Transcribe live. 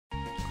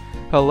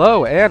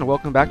Hello and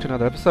welcome back to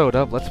another episode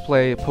of Let's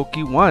Play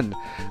PokeOne.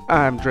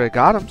 I'm Drake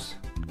Adams.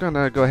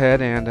 Gonna go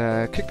ahead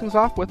and kick things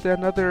off with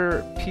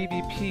another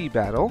PvP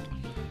battle.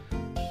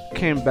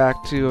 Came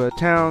back to a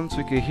town so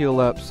we could heal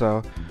up,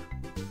 so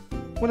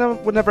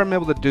whenever I'm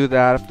able to do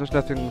that, if there's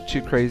nothing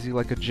too crazy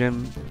like a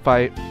gym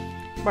fight,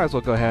 might as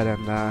well go ahead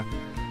and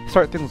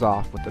start things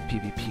off with a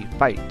PvP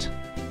fight.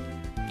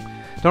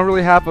 Don't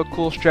really have a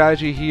cool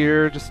strategy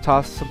here, just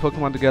toss some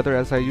Pokemon together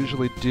as I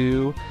usually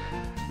do.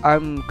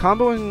 I'm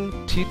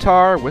comboing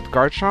T-Tar with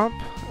Garchomp,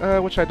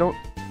 which I don't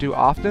do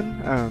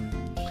often.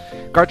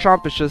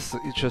 Garchomp is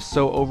just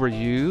so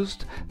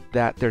overused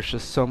that there's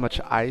just so much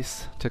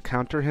ice to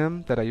counter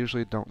him that I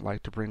usually don't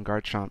like to bring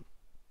Garchomp.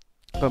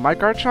 But my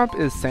Garchomp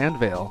is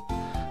Sandvale,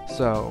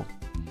 so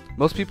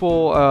most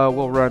people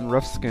will run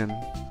Rough Skin.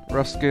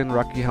 Rough Skin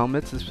Rocky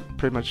Helmets is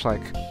pretty much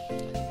like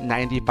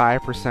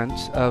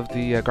 95% of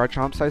the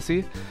Garchomps I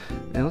see.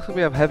 And it looks like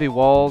we have heavy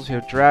walls, we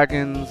have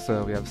dragons,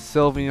 we have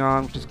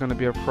Sylveon, which is going to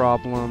be a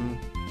problem.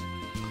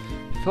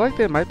 I feel like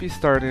they might be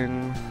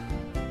starting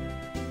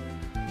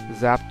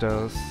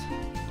Zapdos.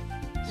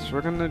 So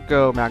we're going to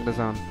go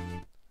Magnezone.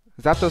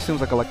 Zapdos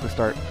seems like a likely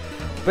start.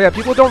 But yeah,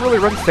 people don't really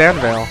run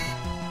Sandvale.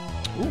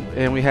 Ooh,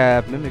 and we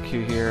have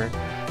Mimikyu here.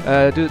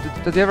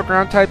 Does he have a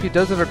ground type? He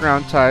does have a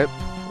ground type,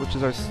 which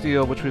is our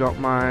Steel, which we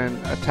don't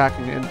mind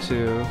attacking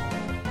into.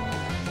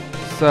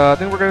 So I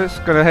think we're just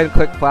going to go ahead and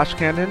click Flash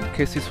Cannon in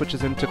case he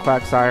switches into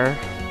Quagsire.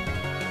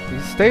 He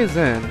stays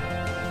in.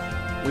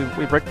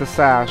 We break the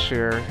sash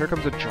here. Here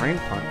comes a Drain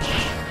Punch.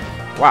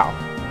 Wow.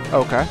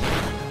 Okay.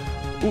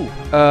 Ooh.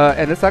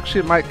 And this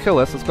actually might kill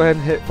us. Let's go ahead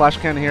and hit Flash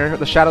Cannon here.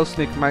 The Shadow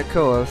Sneak might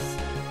kill us.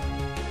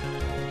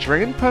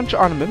 Drain Punch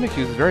on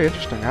Mimikyu is very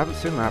interesting. I haven't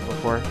seen that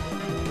before.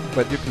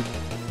 But you can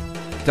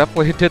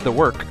definitely did the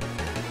work.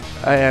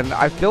 And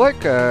I feel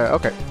like,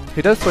 okay.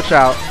 He does switch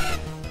out.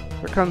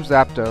 Here comes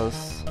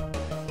Zapdos.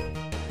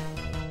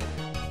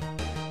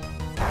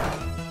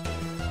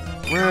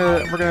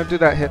 We're gonna do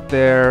that hit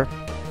there.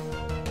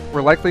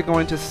 We're likely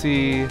going to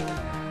see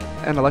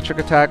an electric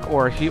attack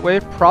or a heat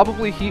wave,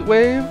 probably heat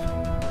wave.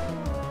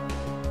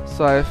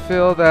 So I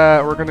feel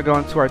that we're gonna go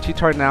into our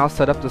T-Tar now,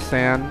 set up the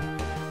sand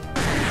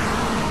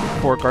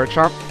for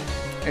Garchomp,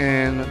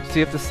 and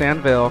see if the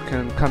Sandvale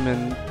can come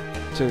in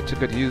to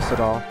good use at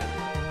all.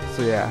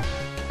 So yeah.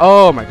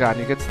 Oh my god,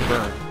 he gets the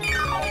burn.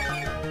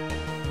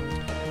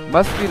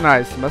 Must be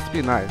nice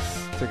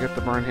to get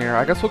the burn here.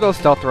 I guess we'll go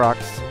Stealth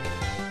Rocks.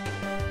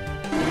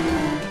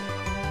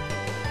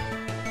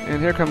 And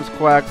here comes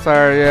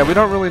Quagsire. Yeah, we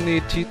don't really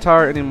need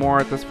T-Tar anymore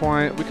at this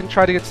point. We can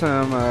try to get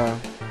some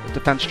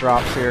defense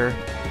drops here.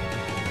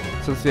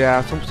 Since we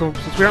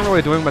aren't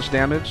really doing much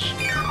damage.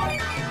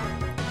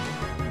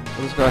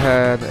 We'll just go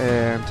ahead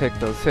and take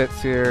those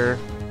hits here.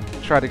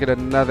 Try to get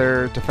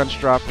another defense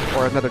drop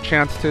or another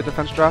chance to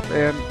defense drop,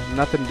 and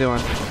nothing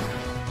doing.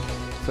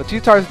 So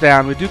T-Tar's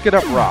down. We do get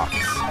up rocks.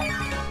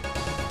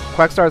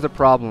 Quagsire is a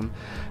problem.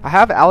 I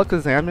have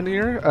Alakazam in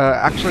here,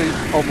 actually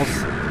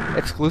almost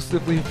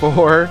exclusively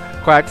for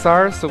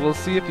Quagsire, so we'll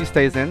see if he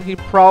stays in. He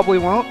probably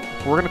won't.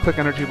 We're going to click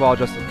Energy Ball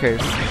just in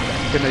case.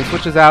 And he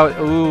switches out,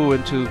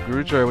 into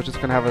Grudra, which is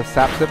going to have a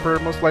Sap Zipper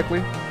most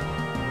likely.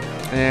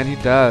 And he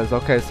does.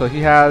 Okay, so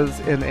he has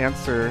an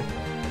answer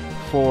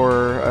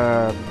for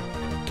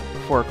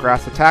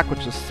Grass Attack,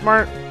 which is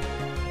smart.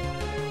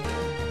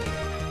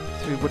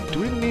 So do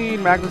we need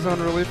Magnezone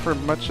really for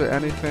much of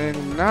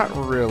anything? Not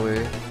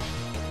really.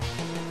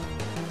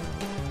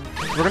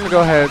 We're going to go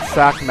ahead and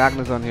sack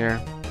Magnezone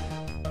here.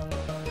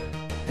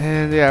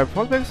 And yeah,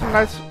 we're making some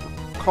nice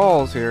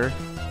calls here.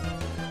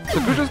 So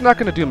Grudra's not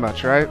going to do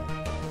much, right?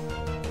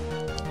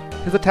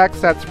 His attack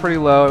stat's pretty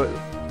low.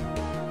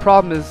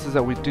 Problem is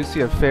that we do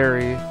see a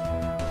fairy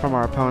from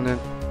our opponent.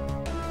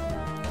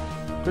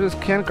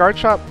 Can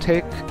Garchomp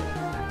take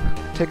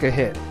a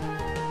hit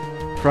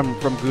from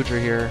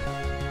Gudra here?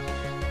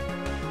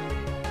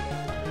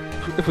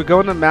 If we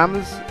go into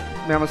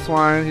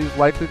Mamoswine, he's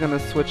likely going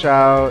to switch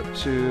out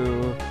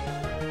to...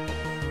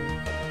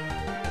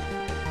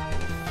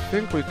 I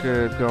think we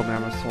could go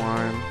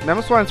Mamoswine.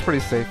 Mamoswine's pretty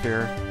safe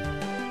here.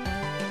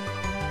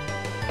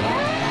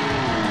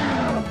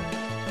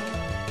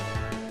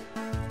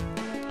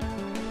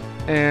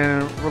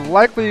 And we're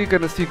likely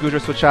going to see Gudra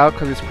switch out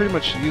because he's pretty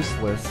much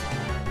useless.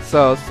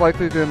 So it's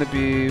likely going to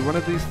be one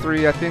of these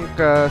three. I think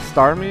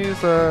Starmie is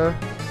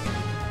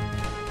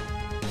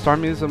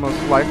the most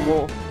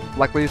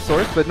likely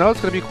source, but no,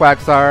 it's going to be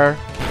Quagsire.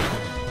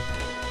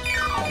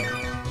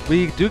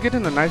 We do get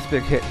in a nice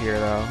big hit here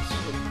though.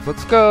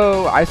 Let's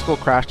go Ice Skull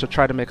Crash to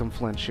try to make him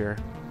flinch here.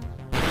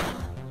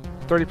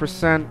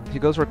 30%, he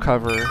goes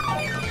Recover.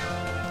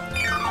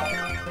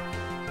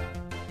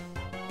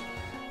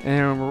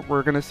 And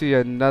we're gonna see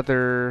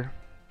another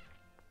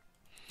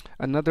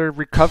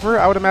Recover,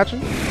 I would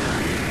imagine.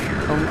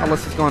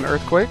 Unless he's going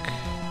Earthquake.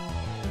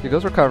 He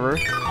goes Recover.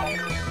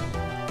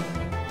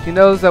 He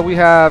knows that we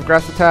have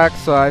Grass Attack,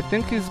 so I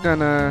think he's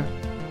gonna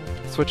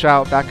switch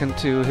out back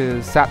into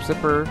his Sap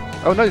Zipper.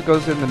 Oh no, he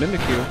goes in the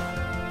Mimikyu.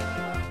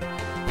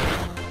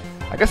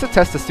 I guess a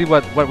test to see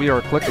what we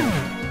are clicking.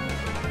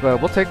 but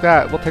we'll take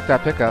that. We'll take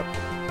that pickup.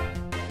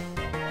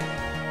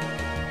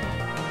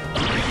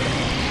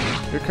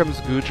 Here comes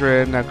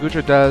Gudra. Now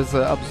Gudra does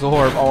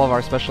absorb all of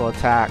our special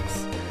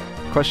attacks.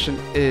 Question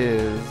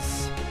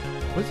is,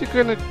 what's he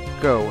gonna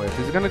go with?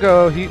 Is he gonna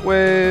go Heat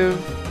Wave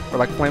or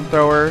like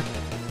Flamethrower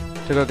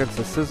to go against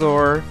the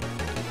Scizor?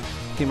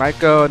 He might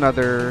go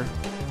another.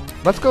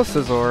 Let's go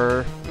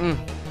Scizor.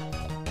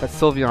 That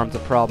Sylveon's a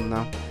problem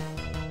though.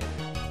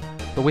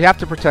 But we have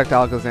to protect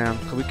Alakazam,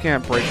 so we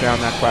can't break down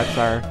that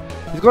Quagsire.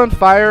 He's going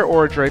Fire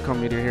or Draco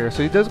Meteor here,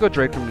 so he does go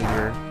Draco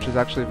Meteor, which is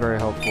actually very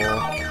helpful.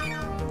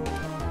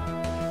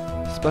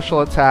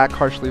 Special attack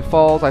harshly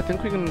falls. I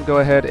think we can go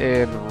ahead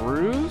and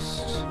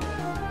Roost.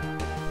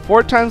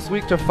 4 times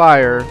weak to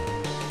fire.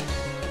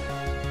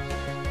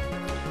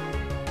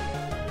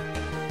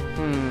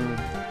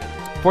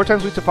 4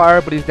 times weak to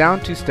fire, but he's down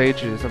 2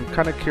 stages. I'm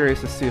kind of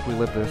curious to see if we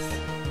live this.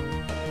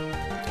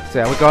 So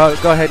yeah, we'll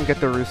go ahead and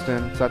get the Roost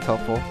in, so that's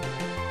helpful.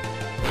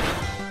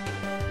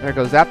 There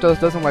goes Zapdos.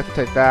 Doesn't like to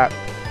take that.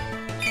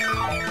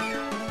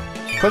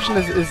 Question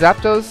is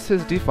Zapdos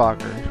his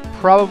defogger?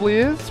 Probably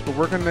is, but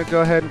we're gonna go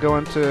ahead and go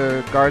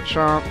into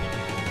Garchomp.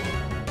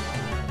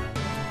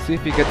 See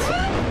if he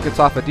gets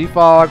off a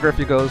defog or if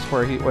he goes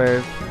for a Heat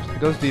Wave. He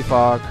goes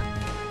defog.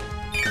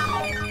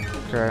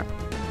 Okay.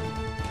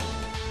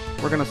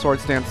 We're gonna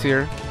Swords Dance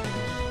here.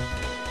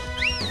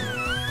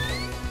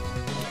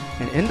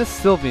 And into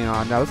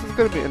Sylveon. Now this is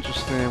gonna be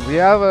interesting. We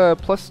have a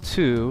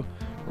 +2.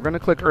 We're gonna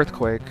click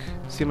Earthquake.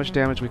 See how much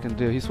damage we can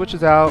do. He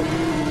switches out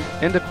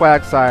into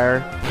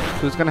Quagsire,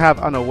 who's gonna have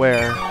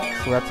Unaware.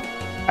 So that's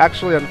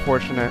actually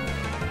unfortunate.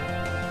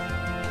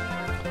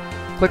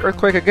 Click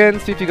Earthquake again,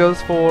 see if he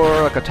goes for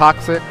like a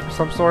Toxic of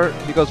some sort.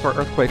 He goes for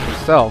Earthquake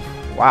himself.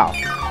 Wow.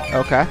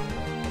 Okay.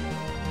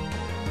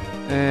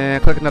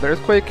 And click another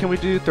Earthquake. Can we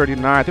do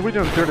 39? I think we're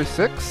doing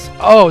 36.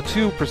 Oh,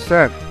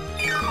 2%.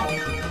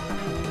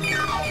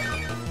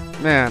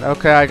 Man,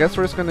 okay, I guess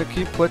we're just gonna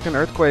keep clicking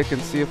Earthquake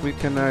and see if we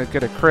can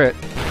get a crit.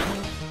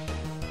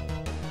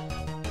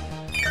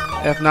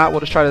 If not,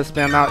 we'll just try to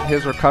spam out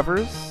his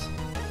recovers.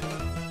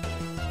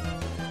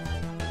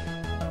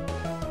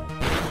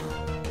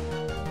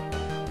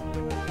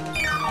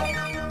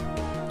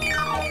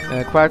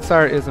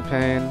 Quagsire is a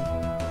pain,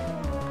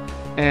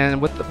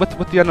 and with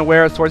the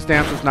Unaware, Swords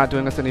Dance is not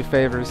doing us any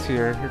favors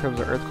here. Here comes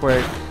the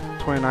Earthquake,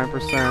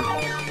 29%.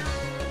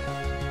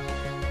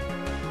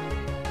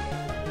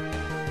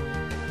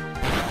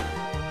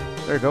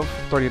 There you go,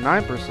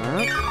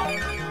 39%.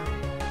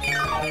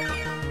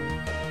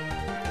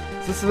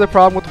 This is a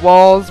problem with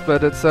walls,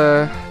 but it's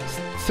a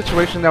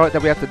situation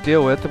that we have to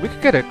deal with. We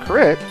could get a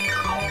crit.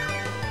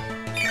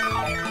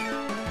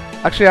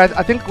 Actually,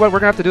 I think what we're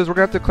going to have to do is we're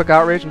going to have to click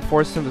Outrage and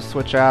force him to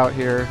switch out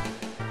here.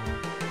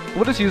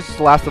 We'll just use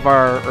the last of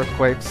our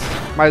Earthquakes.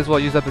 Might as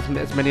well use up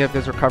as many of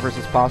his recovers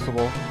as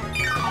possible.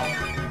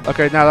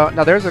 Okay,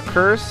 now there's a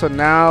curse, so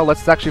now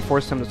let's actually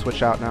force him to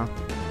switch out now.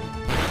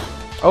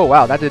 Oh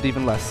wow, that did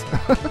even less.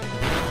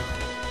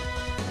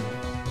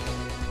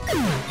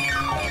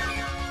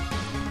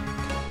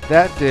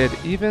 That did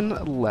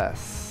even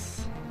less.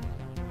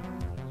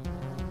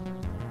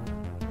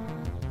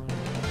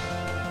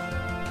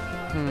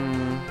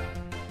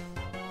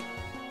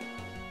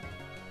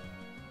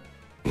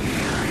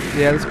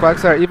 Yeah, this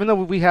Quagsire, even though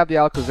we have the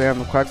Alakazam,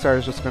 the Quagsire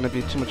is just going to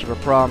be too much of a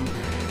problem.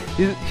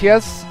 He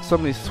has so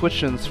many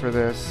switch-ins for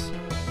this.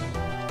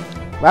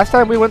 Last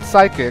time we went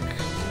Psychic.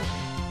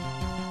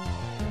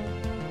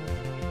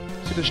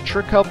 So does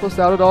Trick help us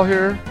out at all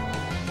here?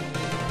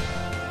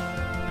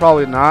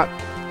 Probably not.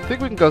 I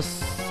think we can go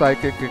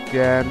Psychic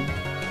again.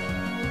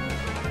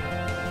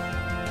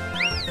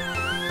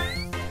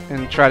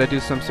 And try to do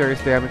some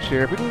serious damage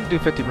here. We can do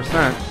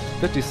 50%.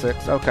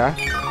 56, okay.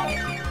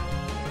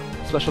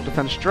 Special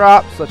defense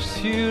drop, so that's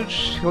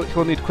huge.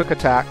 He'll need quick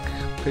attack.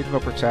 He can go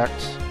protect.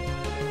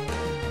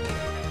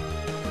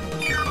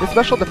 His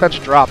special defense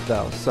drop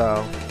though,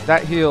 so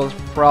that heal is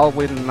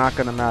probably not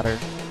going to matter.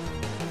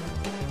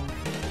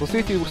 We'll see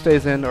if he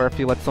stays in or if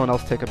he lets someone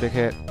else take a big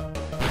hit.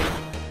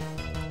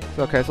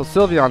 Okay, so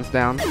Sylveon's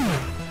down.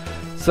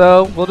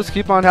 So we'll just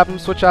keep on having him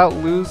switch out,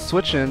 lose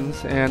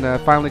switch-ins, and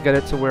finally get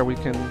it to where we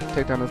can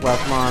take down his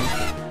last mon.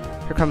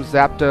 Here comes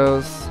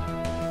Zapdos.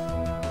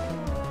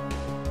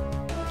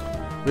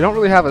 We don't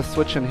really have a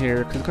switch in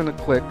here because he's going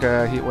to click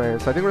Heat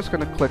Wave. So I think we're just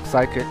going to click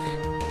Psychic.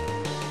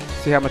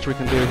 See how much we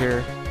can do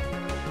here.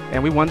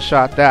 And we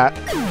one-shot that.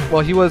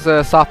 Well, he was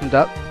softened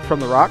up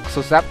from the rock,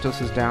 so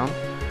Zapdos is down.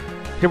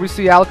 Here we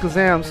see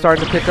Alakazam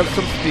starting to pick up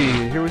some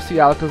speed. Here we see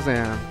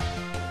Alakazam.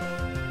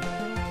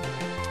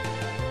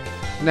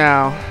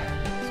 Now,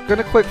 he's going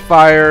to click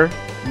Fire.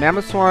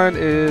 Mamoswine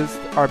is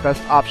our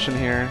best option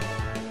here.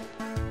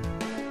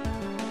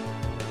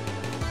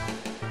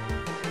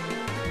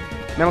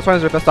 Mamoswine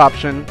is our best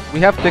option. We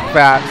have Thick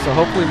Bat, so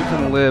hopefully we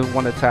can live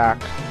one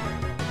attack.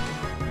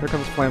 Here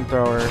comes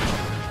Flamethrower.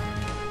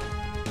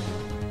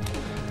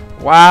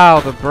 Wow,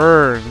 the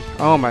burn.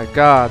 Oh my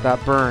god, that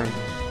burn.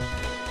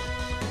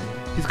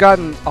 He's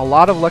gotten a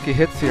lot of lucky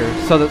hits here,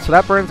 so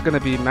that burn's going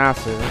to be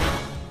massive.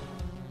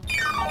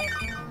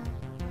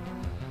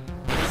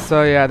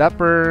 So yeah, that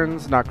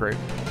burn's not great.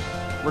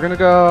 We're gonna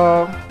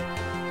go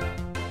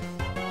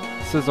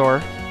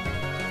Scizor.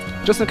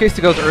 Just in case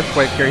he goes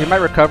Earthquake here. He might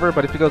recover,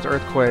 but if he goes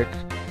Earthquake,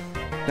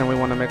 then we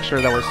want to make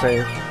sure that we're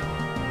safe.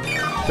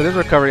 So there's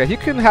recovery. Yeah, he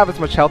can have as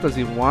much health as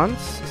he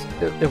wants.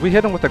 If we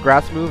hit him with a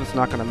grass move, it's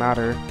not going to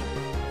matter.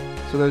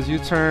 So there's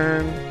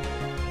U-turn.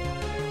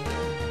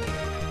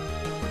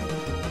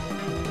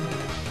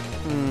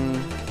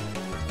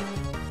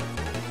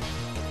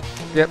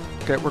 Yep.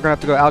 Okay, we're going to have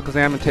to go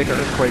Alakazam and take an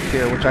Earthquake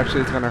here, which actually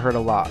is going to hurt a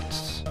lot.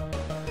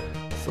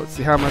 So let's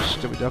see how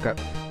much did we do. Okay.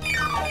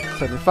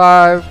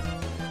 75.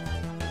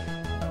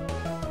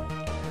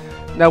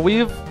 Now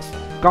we've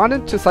gone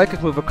into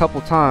Psychic move a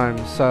couple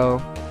times,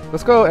 so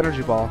let's go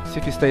Energy Ball, see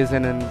if he stays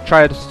in and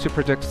try to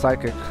predict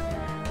Psychic.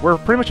 We're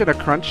pretty much in a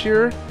crunch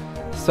here,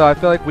 so I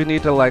feel like we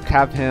need to like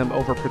have him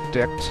over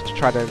predict to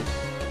try to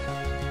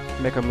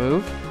make a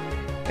move.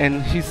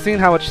 And he's seen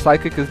how much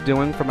Psychic is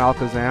doing from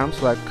Alakazam,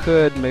 so that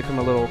could make him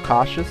a little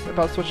cautious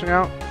about switching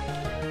out.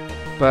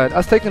 But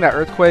us taking that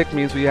Earthquake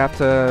means we have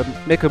to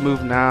make a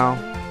move now,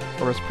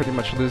 or else pretty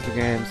much lose the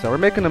game. So we're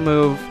making a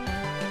move,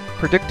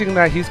 predicting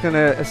that he's going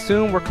to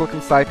assume we're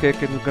clicking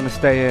Psychic and he's going to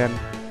stay in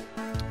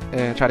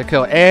and try to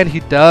kill. And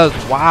he does.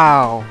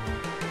 Wow.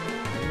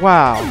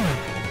 Wow.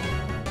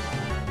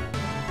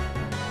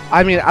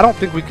 I mean, I don't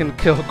think we can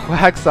kill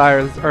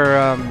Quagsire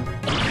or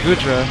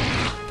Goodra.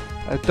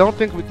 I don't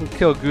think we can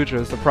kill Goodra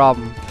is the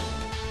problem.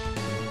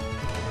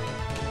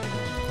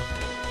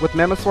 With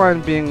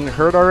Mamoswine being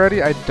hurt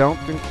already, I don't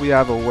think we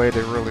have a way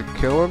to really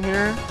kill him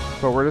here.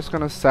 But we're just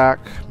going to sack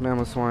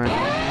Mamoswine.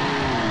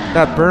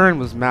 That burn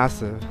was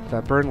massive.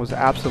 That burn was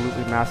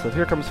absolutely massive.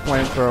 Here comes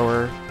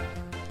Flamethrower.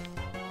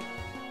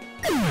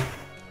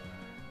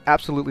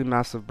 Absolutely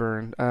massive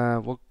burn.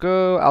 We'll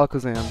go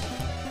Alakazam.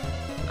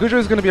 Goodra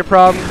is going to be a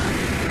problem.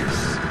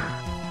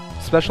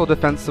 Special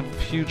defensive,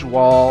 huge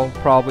wall,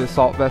 probably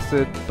Assault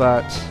Vested,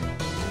 but...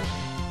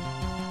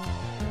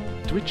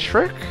 Do we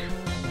trick?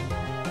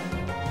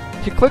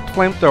 He clicked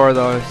Flamethrower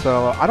though,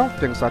 so I don't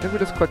think so. I think we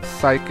just click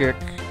Psychic.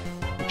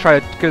 Try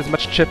to get as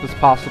much chip as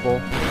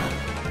possible.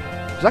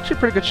 It's actually a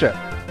pretty good chip.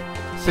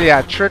 So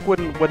yeah, Trick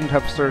wouldn't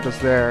have served us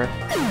there.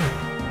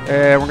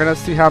 And we're gonna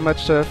see how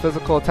much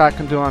physical attack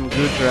can do on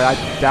Goodra.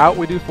 I doubt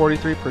we do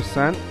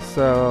 43%,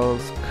 so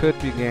this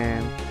could be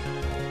game.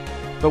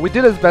 But we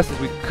did as best as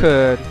we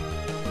could.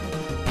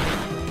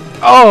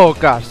 Oh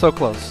gosh, so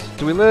close.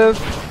 Do we live?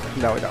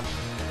 No, we don't.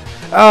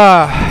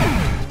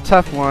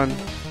 Tough one.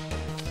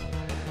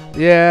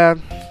 Yeah.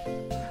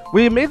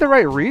 We made the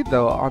right read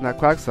though on that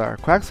Quagsire.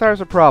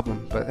 Quagsire's a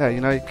problem, but hey,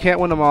 you know, you can't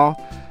win them all.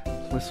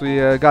 At least we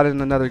got it in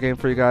another game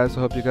for you guys.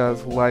 I hope you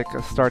guys like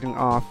starting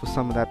off with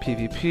some of that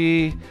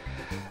PvP.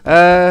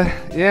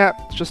 Yeah,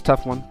 it's just a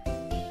tough one.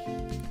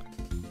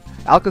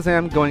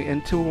 Alakazam going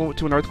into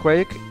an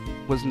Earthquake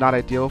was not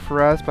ideal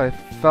for us, but I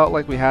felt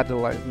like we had to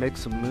like make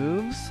some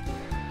moves.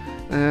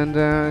 And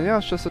yeah,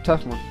 it's just a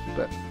tough one.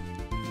 But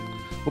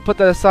we'll put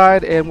that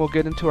aside and we'll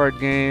get into our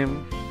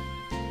game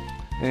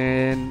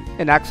and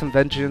enact some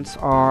vengeance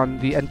on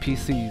the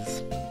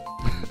NPCs.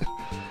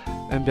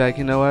 And be like,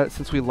 you know what,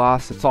 since we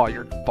lost, it's all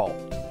your fault.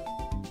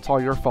 It's all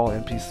your fault,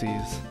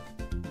 NPCs.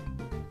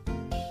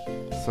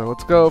 So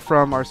let's go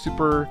from our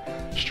super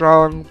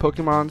strong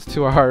Pokemons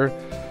to our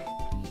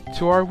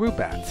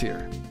Woobats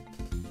here.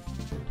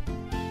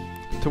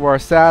 To our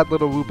sad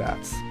little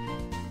Woobats.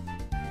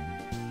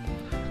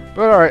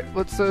 But alright,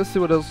 let's see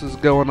what else is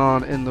going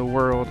on in the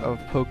world of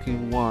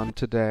PokeOne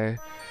today.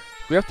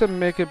 We have to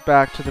make it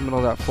back to the middle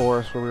of that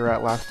forest where we were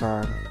at last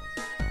time.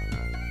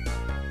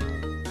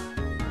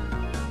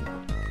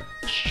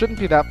 Shouldn't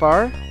be that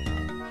far.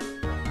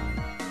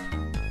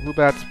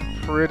 Woobat's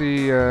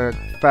pretty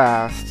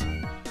fast.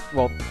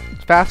 Well,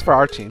 fast for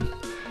our team.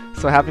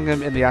 So having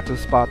him in the active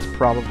spot's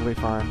probably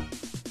fine.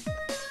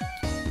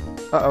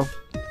 Uh-oh.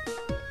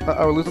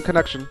 Uh-oh, losing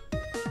connection.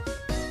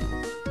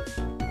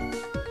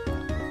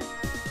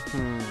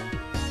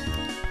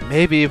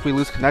 Maybe if we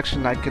lose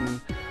connection, I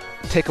can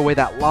take away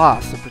that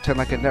loss and pretend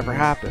like it never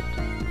happened.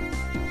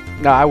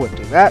 No, I wouldn't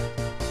do that.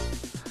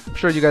 I'm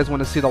sure you guys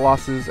want to see the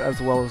losses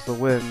as well as the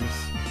wins.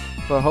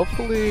 But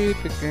hopefully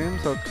the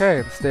game's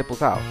okay and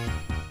staples out.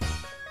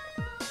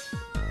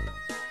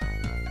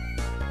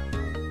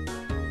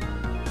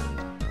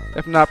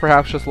 If not,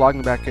 perhaps just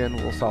logging back in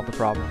will solve the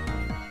problem.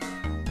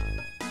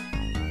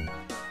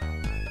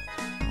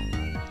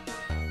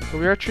 But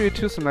we are treated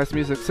to some nice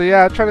music. So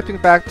yeah, I'm trying to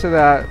think back to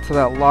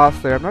that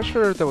loss there. I'm not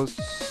sure if there was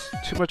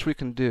too much we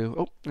can do.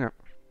 Oh, yeah.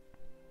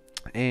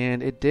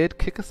 And it did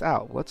kick us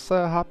out. Let's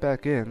hop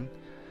back in.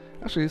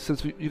 Actually,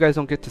 since you guys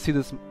don't get to see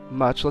this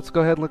much, let's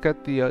go ahead and look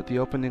at the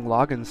opening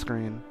login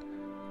screen.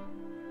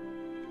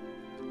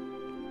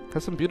 It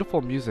has some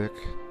beautiful music.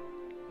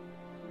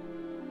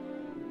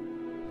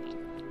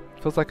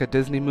 Feels like a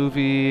Disney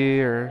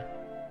movie, or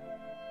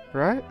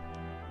right?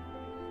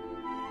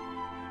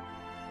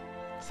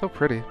 So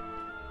pretty.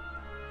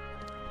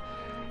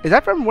 Is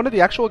that from one of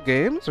the actual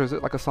games, or is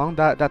it like a song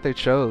that they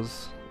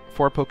chose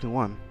for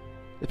PokeOne?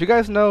 If you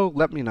guys know,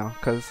 let me know,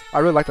 because I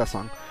really like that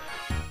song.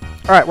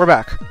 Alright, we're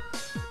back.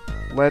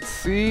 Let's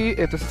see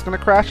if this is going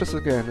to crash us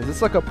again. Is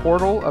this like a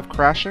portal of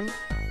crashing?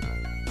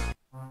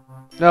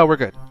 No, we're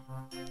good.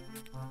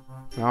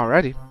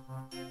 Alrighty.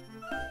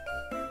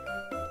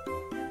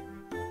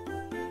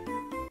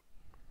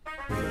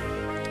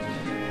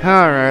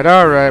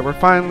 Alright. We're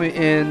finally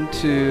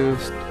into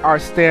our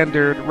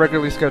standard,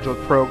 regularly scheduled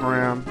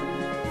program.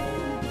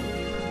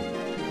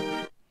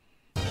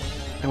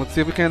 And let's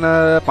see if we can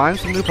find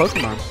some new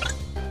Pokemon.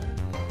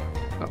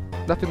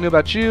 Oh, nothing new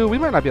about you. We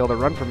might not be able to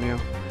run from you.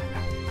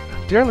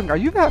 Deerling, are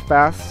you that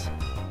fast?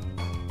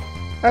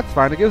 That's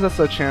fine. It gives us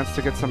a chance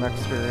to get some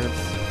experience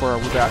for our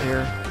move out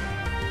here.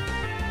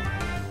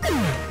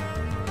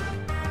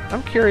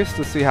 I'm curious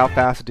to see how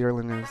fast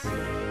Deerling is.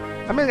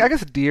 I mean, I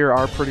guess deer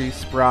are pretty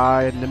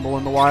spry and nimble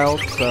in the wild,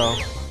 so...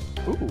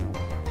 Ooh.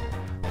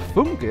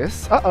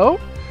 Fungus? Uh-oh.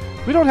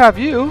 We don't have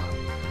you.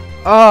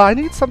 I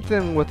need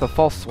something with a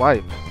false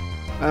swipe.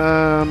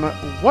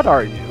 What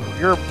are you?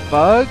 You're a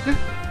bug?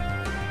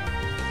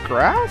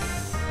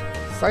 Grass?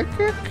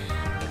 Psychic?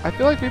 I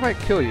feel like we might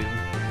kill you.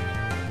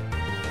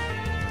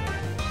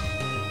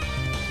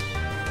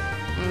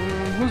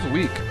 Who's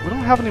weak? We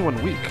don't have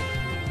anyone weak.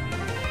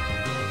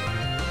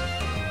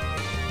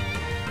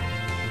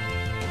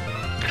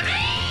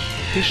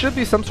 He should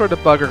be some sort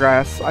of bug or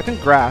grass. I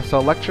think grass, so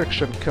electric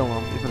shouldn't kill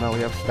him, even though we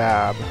have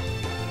stab.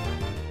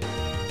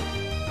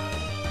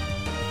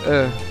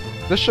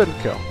 This shouldn't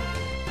kill.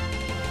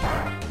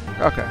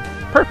 Okay,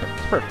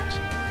 perfect.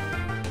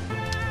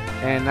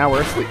 And now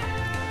we're asleep.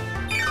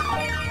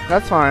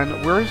 That's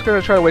fine. We're just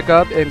gonna try to wake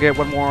up and get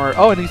one more.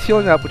 Oh, and he's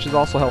healing up, which is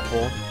also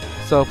helpful.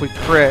 So if we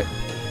crit,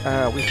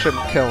 we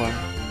shouldn't kill him.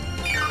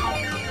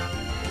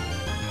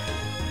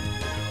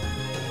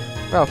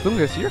 Wow,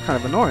 Fungus, you're kind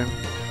of annoying.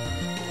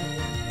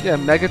 Yeah,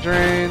 Mega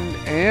Drain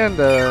and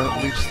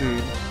Leech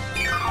Seed.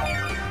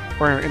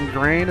 Or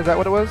Ingrain, is that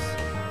what it was?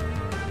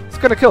 It's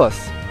gonna kill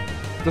us.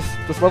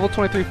 This level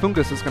 23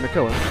 Fungus is gonna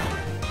kill us.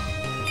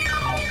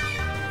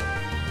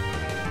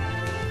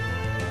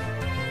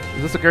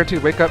 Is this a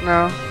guaranteed wake up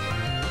now?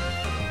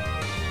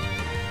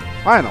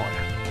 Finally.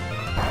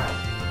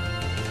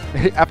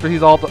 After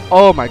he's all the...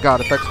 Oh my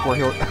god, effects 4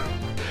 heal.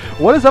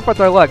 What is up with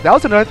our luck? That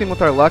was another thing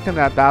with our luck in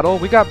that battle.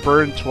 We got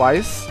burned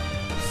twice.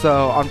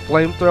 So on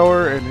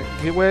Flamethrower and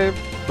Heat Wave.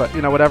 But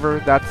you know, whatever.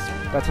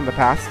 That's in the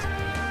past.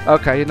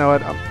 Okay, you know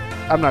what?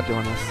 I'm not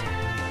doing this.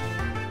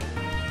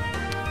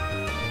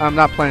 I'm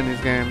not playing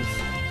these games.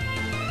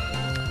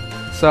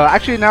 So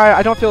actually now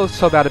I don't feel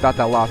so bad about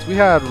that loss. We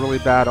had really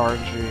bad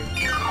RNG.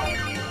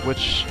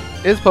 Which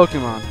is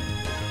Pokemon.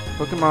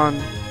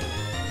 Pokemon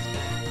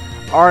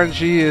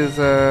RNG is,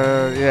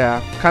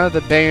 yeah, kind of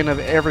the bane of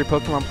every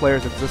Pokemon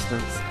player's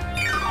existence.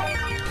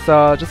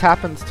 So it just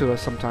happens to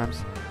us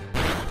sometimes.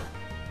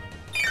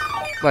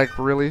 Like,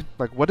 really?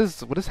 Like, what is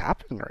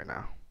happening right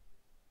now?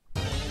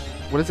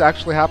 What is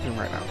actually happening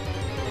right now?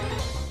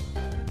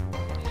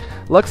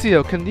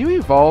 Luxio, can you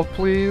evolve,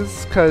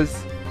 please?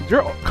 Because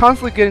you're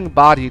constantly getting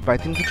bodied by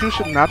things that you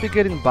should not be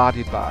getting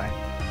bodied by.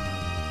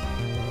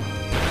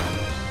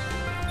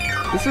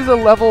 This is a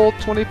level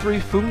 23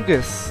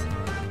 Fungus.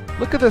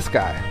 Look at this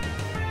guy.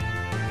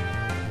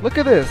 Look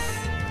at this.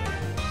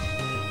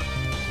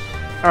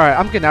 Alright,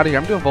 I'm getting out of here.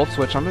 I'm doing Volt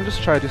Switch. I'm gonna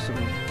just try to do some...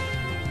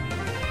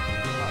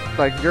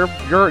 Like, you're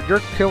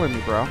killing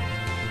me, bro.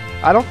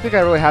 I don't think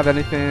I really have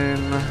anything...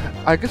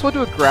 I guess we'll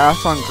do a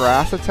grass on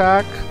grass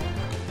attack.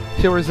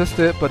 He'll resist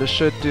it, but it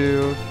should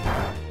do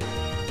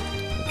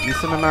a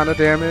decent amount of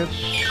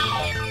damage,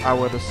 I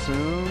would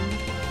assume.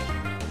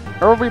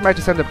 Or we might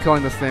just end up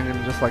killing this thing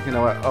and just like, you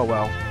know what, oh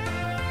well.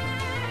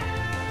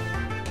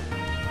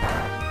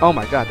 Oh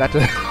my god, that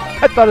did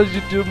I thought it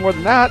would do more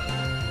than that.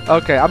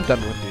 Okay, I'm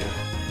done with you.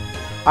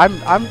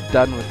 I'm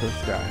done with this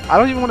guy. I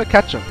don't even want to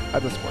catch him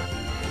at this point.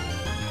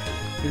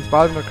 He's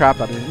bothering the crap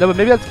out of me. No, but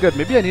maybe that's good.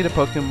 Maybe I need a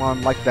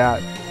Pokemon like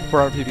that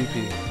for our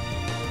PvP.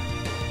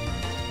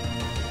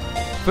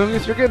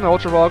 Fungus, you're getting an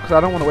Ultra Ball because I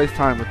don't want to waste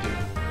time with you.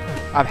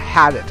 I've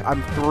had it.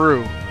 I'm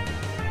through.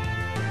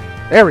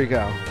 There we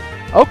go.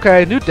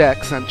 Okay, new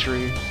Dex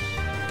entry.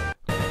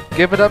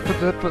 Give it up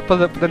for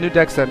the new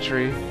Dex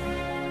entry.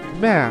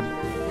 Man,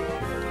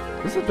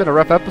 this has been a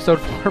rough episode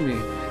for me.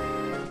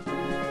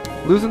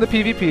 Losing the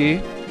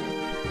PvP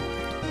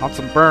on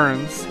some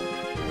burns,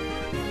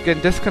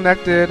 getting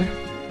disconnected,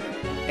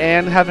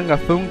 and having a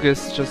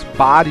Fungus just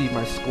body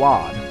my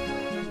squad.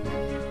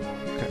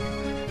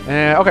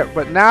 Okay, okay,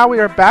 but now we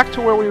are back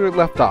to where we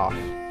left off.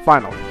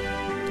 Finally,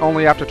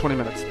 only after 20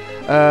 minutes.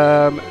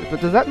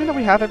 But does that mean that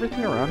we have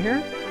everything around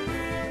here?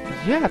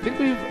 Yeah, I think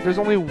there's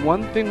only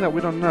one thing that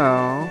we don't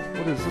know.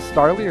 What is this,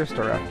 Starly or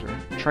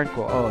Staraptor?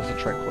 Tranquil. Oh, it's a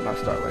Tranquil, not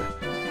Starly.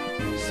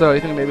 So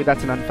you think maybe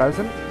that's an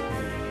Unpheasant?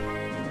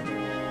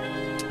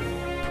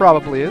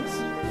 Probably is.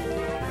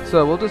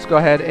 So we'll just go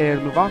ahead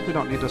and move on. We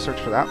don't need to search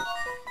for that.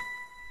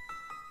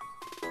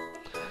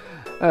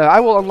 I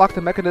will unlock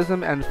the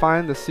mechanism and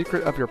find the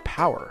secret of your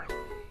power.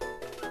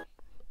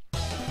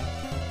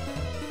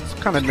 It's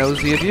kind of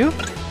nosy of you.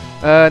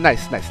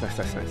 Nice.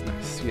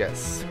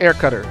 Yes. Air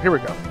Cutter. Here we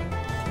go.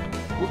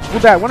 Well,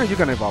 Dad, when are you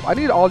going to evolve? I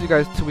need all you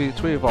guys to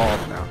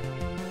evolve now.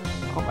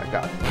 Oh my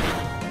god.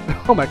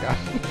 Oh my god.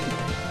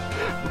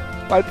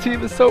 My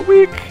team is so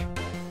weak.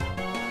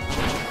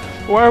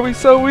 Why are we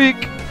so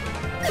weak?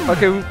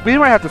 Okay, we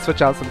might have to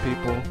switch out some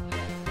people.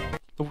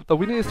 But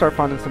we need to start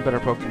finding some better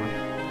Pokemon.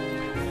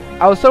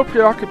 I was so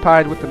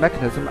preoccupied with the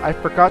mechanism, I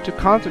forgot to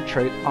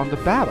concentrate on the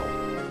battle.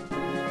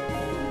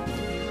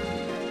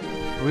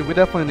 We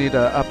definitely need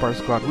to up our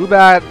squad.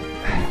 Woobat.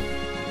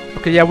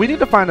 Okay, yeah, we need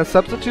to find a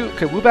substitute.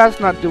 Okay, Woobat's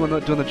not doing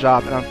the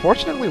job, and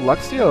unfortunately,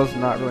 Luxio is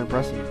not really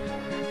impressing me.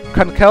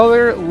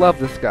 Conkeller, love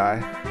this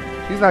guy.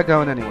 He's not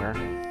going anywhere.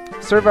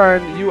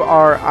 Servine, you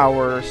are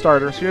our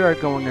starter, so you're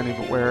not going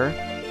anywhere.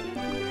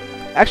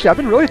 Actually, I've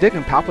been really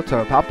digging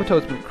Palpito.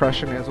 Palpito's been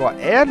crushing it as well,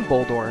 and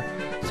Boldore.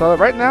 So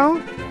right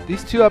now,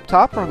 these two up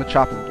top are on the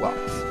chopping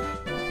blocks.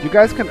 You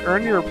guys can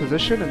earn your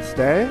position and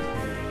stay,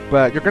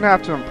 but you're gonna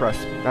have to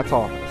impress me. That's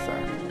all I'm gonna say.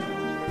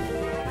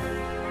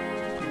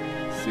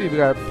 Let's see, we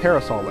got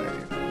Parasol Lady.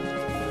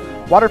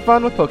 Water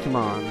fun with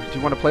Pokemon. Do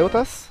you want to play with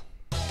us?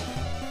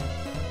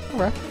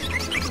 Okay.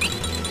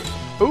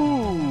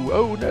 Ooh,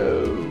 oh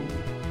no.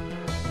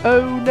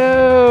 Oh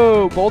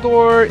no!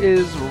 Boldore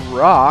is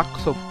rock,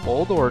 so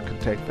Boldore can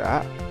take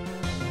that.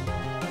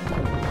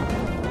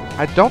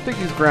 I don't think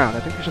he's ground. I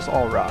think he's just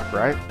all rock,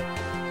 right?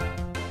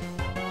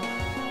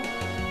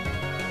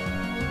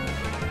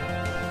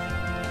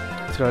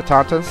 Let's go to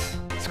Tantas.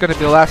 It's gonna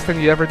be the last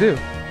thing you ever do.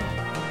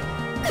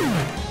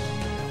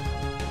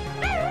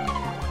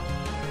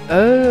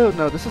 Oh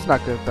no, this is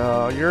not good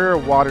though. You're a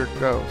water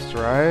ghost,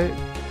 right?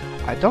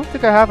 I don't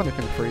think I have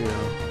anything for you.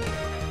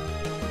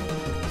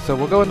 So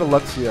we'll go into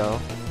Luxio.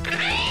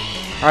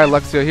 Alright,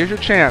 Luxio, here's your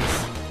chance.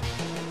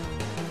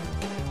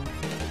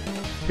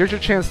 Here's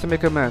your chance to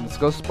make amends.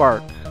 Go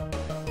Spark.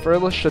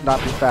 Furless should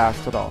not be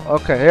fast at all.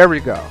 Okay, here we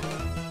go.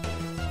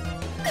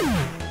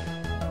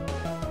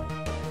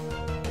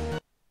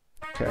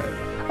 Okay.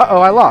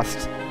 Uh-oh, I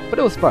lost. But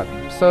it was fun.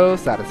 I'm so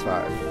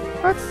satisfied.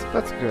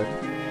 That's good.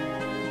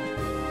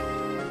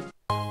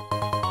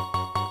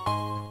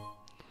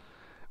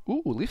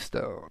 Ooh, Leaf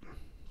Stone.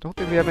 Don't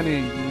think we have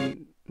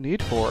any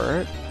need for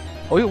it.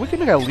 Oh, we can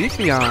make a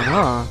Leafeon,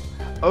 huh?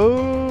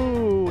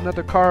 Oh,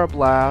 another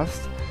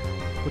Carablast,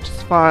 which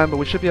is fine, but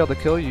we should be able to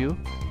kill you.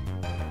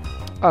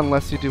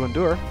 Unless you do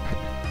Endure.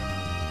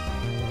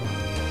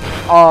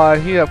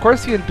 Of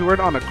course he endured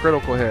on a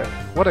critical hit.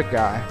 What a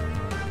guy.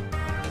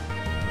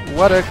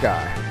 What a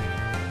guy.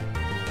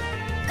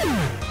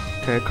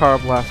 Okay,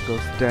 Carablast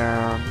goes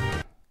down.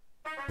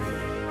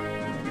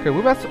 Okay,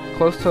 we're about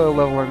close to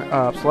leveling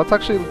up, so let's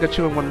actually get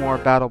you in one more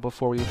battle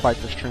before we fight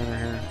this trainer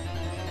here.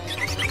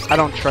 I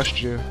don't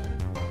trust you.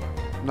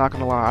 I'm not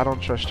gonna lie, I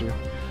don't trust you.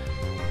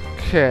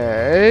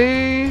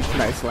 Okay,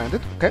 nice,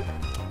 landed. Okay,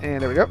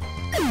 and there we go.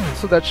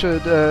 So that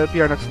should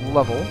be our next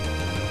level.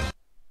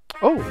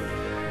 Oh,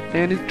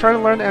 and he's trying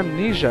to learn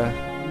Amnesia.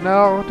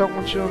 No, don't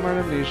want you to learn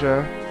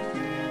Amnesia.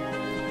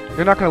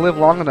 You're not gonna live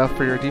long enough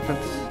for your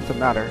defense to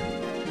matter.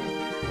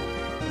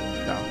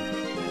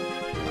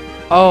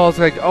 Oh, I was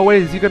like, oh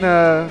wait, is he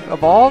gonna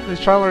evolve? He's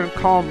trying to learn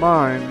Calm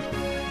Mind.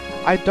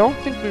 I don't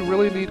think we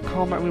really need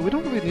Calm Mind. I mean, we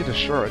don't really need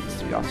Assurance,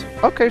 to be honest.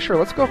 Okay, sure,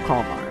 let's go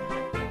Calm Mind.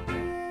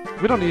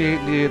 We don't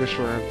need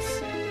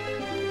Assurance.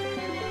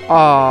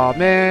 Aw,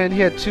 man, he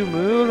had 2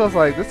 moves. I was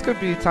like, this could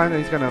be time that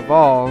he's gonna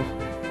evolve.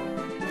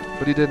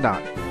 But he did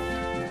not.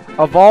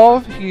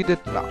 Evolve, he did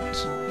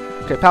not.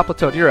 Okay,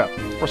 Palpitoad, you're up.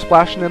 We're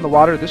splashing in the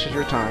water. This is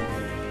your time.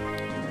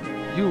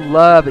 You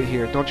love it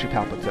here, don't you,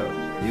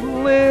 Palpitoad? You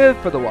live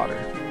for the water.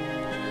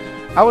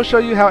 I will show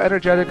you how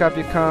energetic I've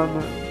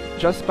become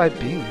just by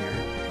being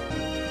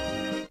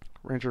here.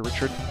 Ranger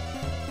Richard.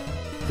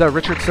 Is that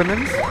Richard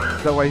Simmons?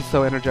 Is that why he's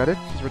so energetic?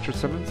 He's Richard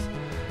Simmons.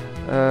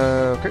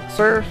 Okay,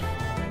 Surf.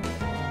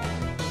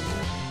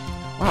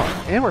 Wow,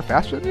 and we're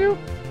faster than you?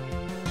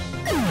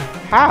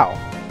 How?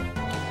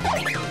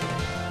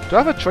 Do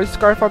I have a choice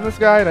scarf on this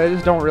guy and I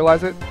just don't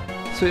realize it?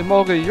 So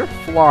Emolga, you're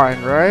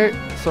flying, right?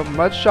 So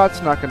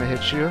Mudshot's not gonna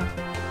hit you.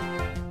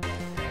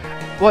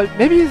 Well,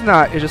 maybe he's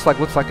not. It just like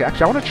looks like it.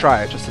 Actually, I want to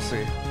try it just to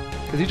see.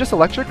 Is he just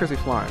electric or is he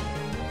flying?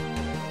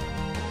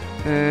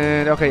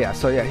 And okay, yeah.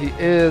 So yeah, he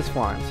is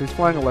flying. So he's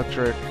flying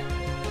electric.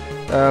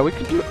 We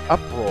can do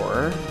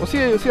Uproar. We'll see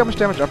how much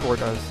damage Uproar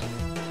does.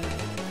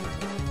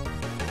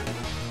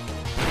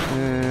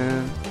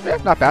 And yeah,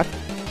 not bad.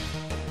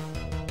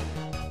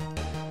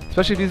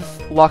 Especially if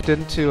he's locked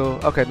into.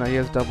 Okay, no, he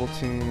has double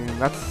team.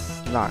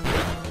 That's not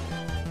good.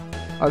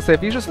 I'd say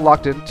if he's just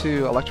locked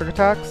into electric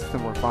attacks,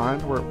 then we're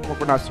fine. We're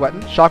not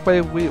sweating.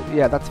 Shockwave,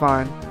 yeah, that's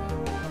fine.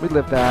 We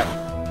live that.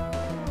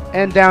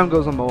 And down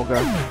goes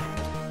Emolga.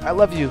 I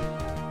love you.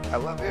 I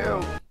love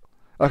you.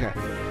 Okay.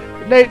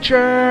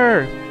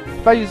 Nature!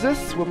 If I use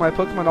this, will my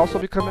Pokemon also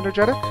become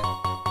energetic?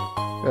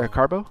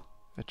 Carbo?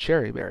 A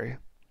Cherry Berry.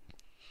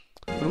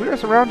 When we are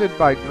surrounded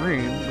by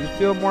green, we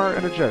feel more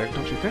energetic,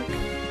 don't you think?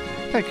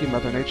 Thank you,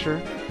 Mother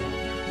Nature.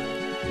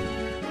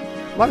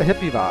 A lot of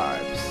hippie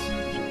vibes.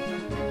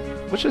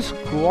 Which is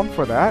cool, I'm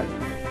for that.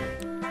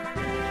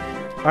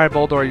 Alright,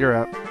 Boldore, you're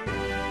up.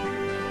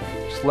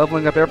 Just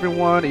leveling up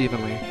everyone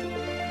evenly.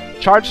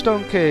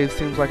 Chargestone Cave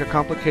seems like a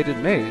complicated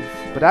maze,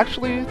 but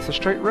actually it's a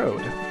straight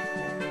road.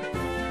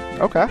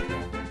 Okay.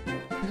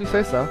 If you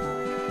say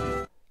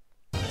so.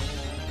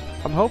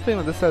 I'm hoping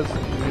that this has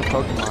new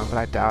Pokemon, but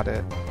I doubt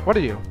it. What are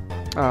you?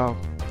 Oh,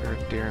 you're a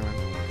Deerman.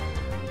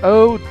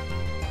 Oh,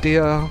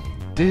 dear.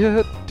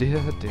 Dear,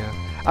 dear, dear.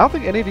 I don't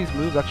think any of these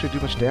moves actually do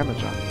much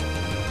damage on me.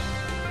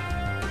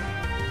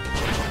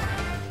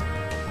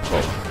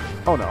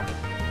 Oh no.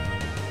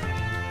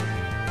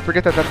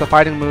 Forget that that's a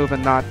fighting move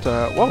and not,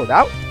 whoa,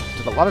 that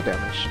did a lot of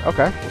damage.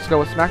 Okay, let's go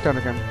with Smackdown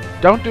again.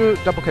 Don't do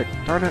double kick,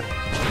 darn it.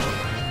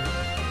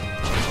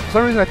 For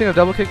some reason I think of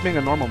double kick being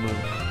a normal move.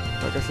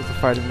 I guess it's a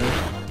fighting move.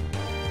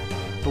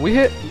 But we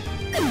hit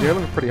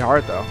Deerling pretty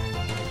hard though.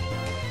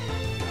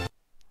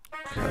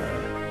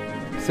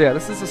 Okay. So yeah,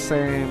 this is the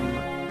same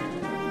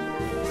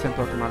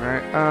Pokemon,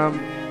 right?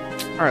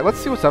 Alright, let's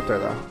see what's up there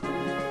though.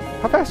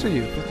 How fast are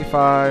you?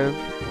 55.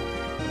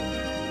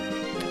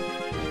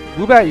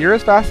 Woobat, you're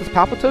as fast as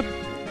Palpitoad?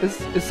 Is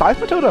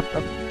Seismitoad a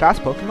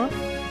fast Pokemon?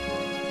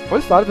 I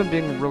always thought of him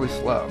being really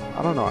slow.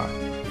 I don't know.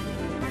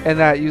 And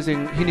that he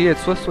needed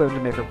Swift Swim to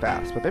make her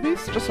fast, but maybe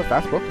he's just a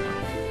fast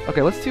Pokemon.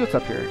 Okay, let's see what's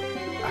up here.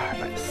 Ah,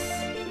 nice.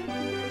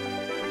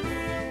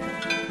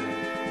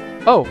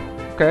 Oh,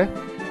 okay.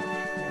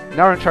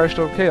 Now we're in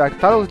Chargestone Cave. I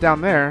thought it was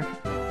down there.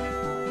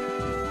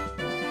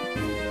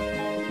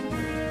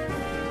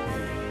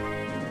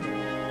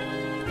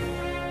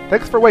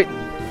 Thanks for waiting.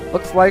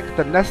 Looks like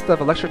the nest of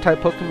Electric-type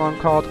Pokemon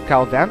called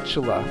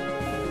Galvantula.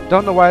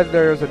 Don't know why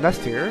there's a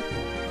nest here,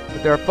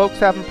 but there are folks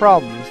having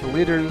problems. The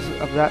leaders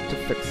of that to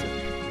fix it.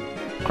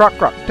 Croc,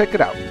 take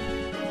it out.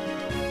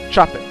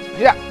 Chop it.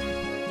 Yeah!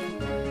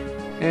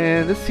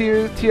 And this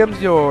here TM's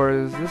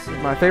yours. This is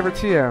my favorite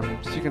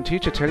TM, so you can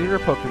teach it to any of your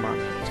Pokemon.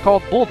 It's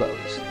called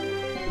Bulldoze.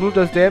 Move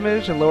does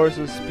damage and lowers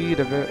the speed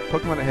of it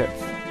Pokemon it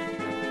hits.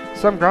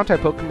 Some ground-type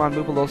Pokemon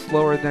move a little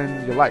slower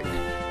than you like.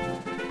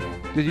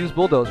 You use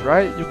Bulldoze,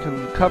 right? You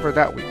can cover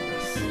that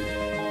weakness.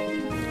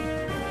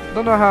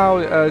 Don't know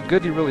how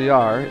good you really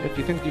are. If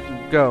you think you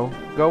can go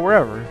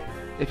wherever.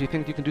 If you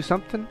think you can do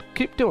something,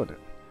 keep doing it.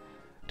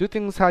 Do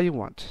things how you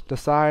want.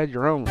 Decide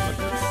your own limits.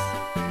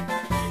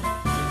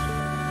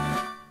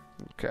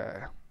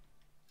 Okay.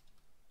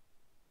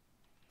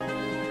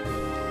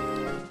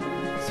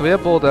 So we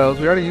have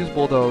Bulldoze. We already used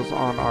Bulldoze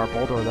on our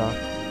Boulder though.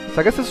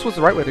 So I guess this was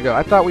the right way to go.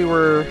 I thought we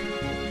were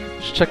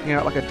just checking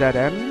out like a dead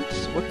end.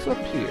 What's up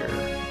here?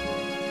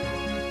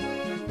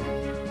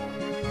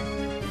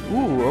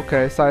 Ooh,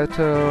 okay,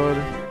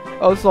 Cytoad.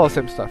 Oh, this is all the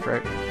same stuff,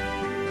 right?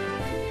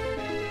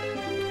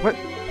 What?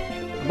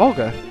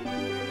 Mulga?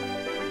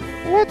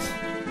 What?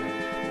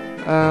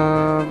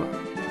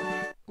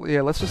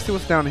 Yeah, let's just see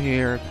what's down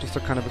here, just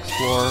to kind of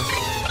explore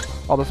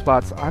all the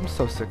spots. I'm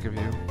so sick of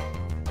you.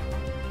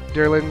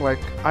 Deerling, like,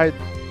 I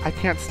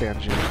can't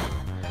stand you.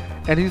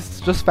 And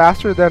he's just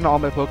faster than all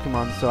my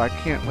Pokemon, so I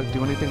can't, like,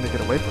 do anything to get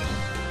away from him.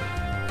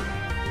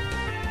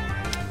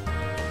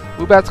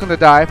 Woobat's gonna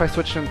die if I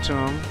switch into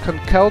him.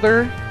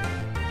 Conkeldurr,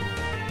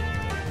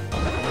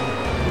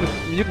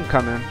 you can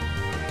come in.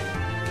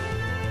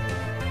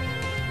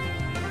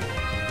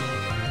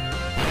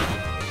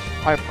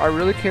 I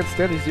really can't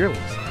stand these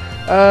Yearlings.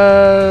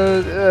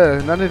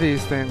 None of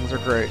these things are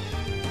great.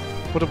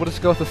 We'll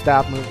just go with the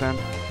stab move then.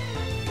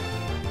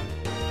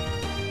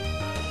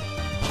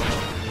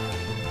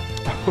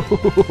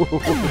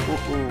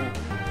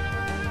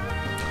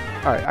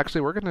 Alright,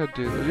 actually we're gonna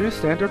do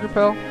standard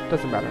repel?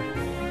 Doesn't matter.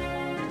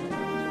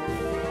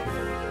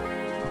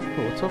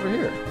 Oh, what's over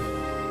here?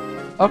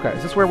 Okay,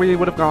 is this where we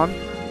would have gone?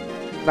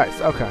 Nice,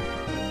 okay.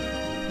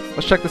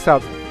 Let's check this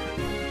out.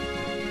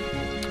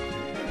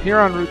 Here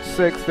on Route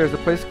 6, there's a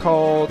place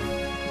called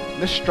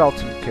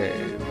Mistralton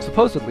Cave.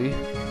 Supposedly,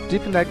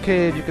 deep in that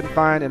cave you can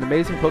find an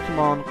amazing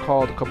Pokemon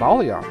called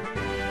Cobalion,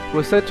 who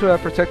was said to have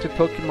protected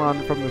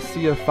Pokemon from the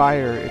Sea of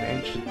Fire in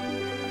ancient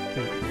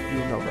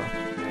Unova.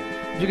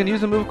 If you can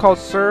use a move called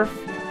Surf,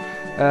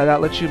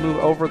 that lets you move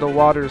over the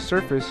water's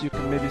surface, you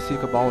can maybe see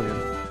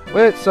Cobalion.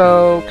 Wait,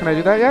 so can I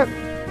do that yet?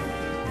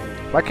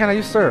 Why can't I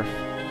use Surf?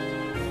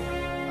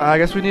 I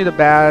guess we need a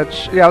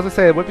badge. Yeah, I was gonna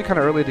say it would be kind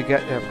of early to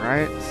get him,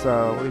 right?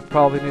 So we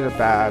probably need a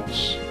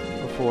badge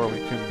before we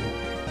can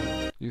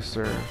use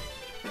Surf.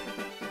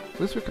 At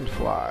least we can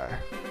fly.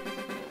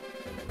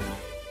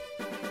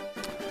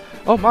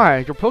 Oh my,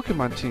 your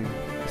Pokemon team.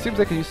 It seems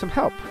they can use some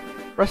help.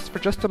 Rest for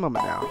just a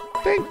moment now.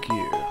 Thank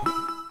you.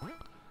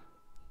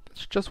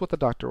 That's just what the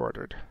doctor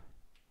ordered.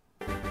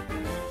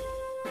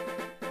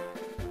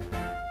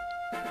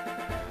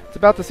 It's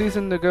about the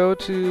season to go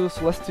to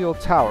Celestial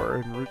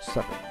Tower in Route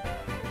 7.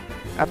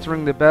 I have to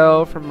ring the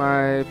bell for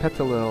my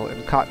Petalil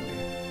in Cottony.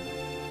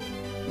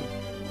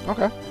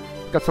 Okay.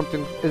 Got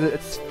something.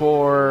 It's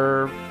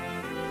for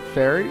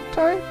fairy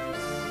types?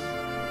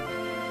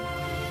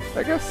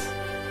 I guess?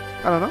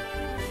 I don't know.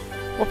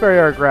 We'll fairy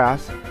our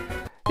grass.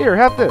 Here,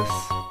 have this.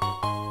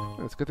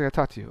 It's a good thing I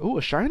talked to you. Ooh,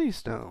 a shiny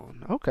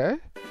stone. Okay.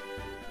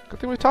 Good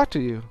thing we talked to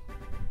you.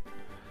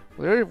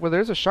 Well,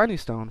 there's a shiny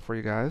stone for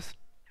you guys.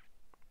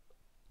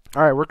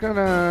 Alright, we're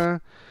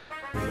gonna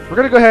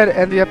go ahead and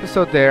end the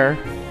episode there.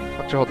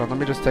 I'll Actually, hold on. Let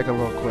me just take a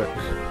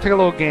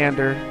little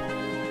gander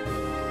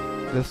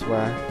this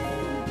way.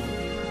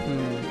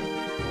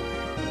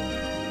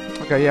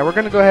 Okay, yeah, we're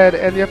gonna go ahead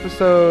and end the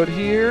episode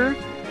here,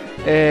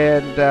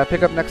 and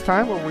pick up next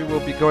time where we will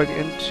be going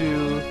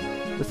into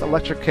this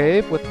electric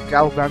cave with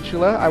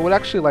Galvantula. I would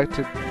actually like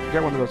to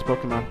get one of those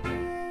Pokemon.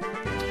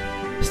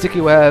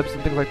 Sticky webs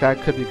and things like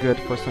that could be good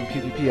for some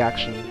PvP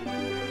action.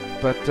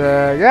 But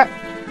yeah,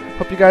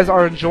 hope you guys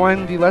are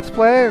enjoying the Let's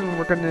Play, and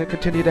we're going to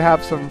continue to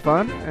have some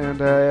fun. And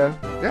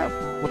yeah,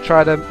 we'll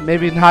try to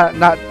maybe not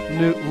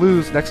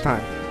lose next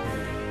time.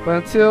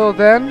 But until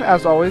then,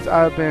 as always,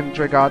 I've been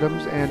Drake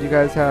Adams, and you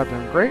guys have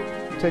been great.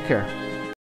 Take care.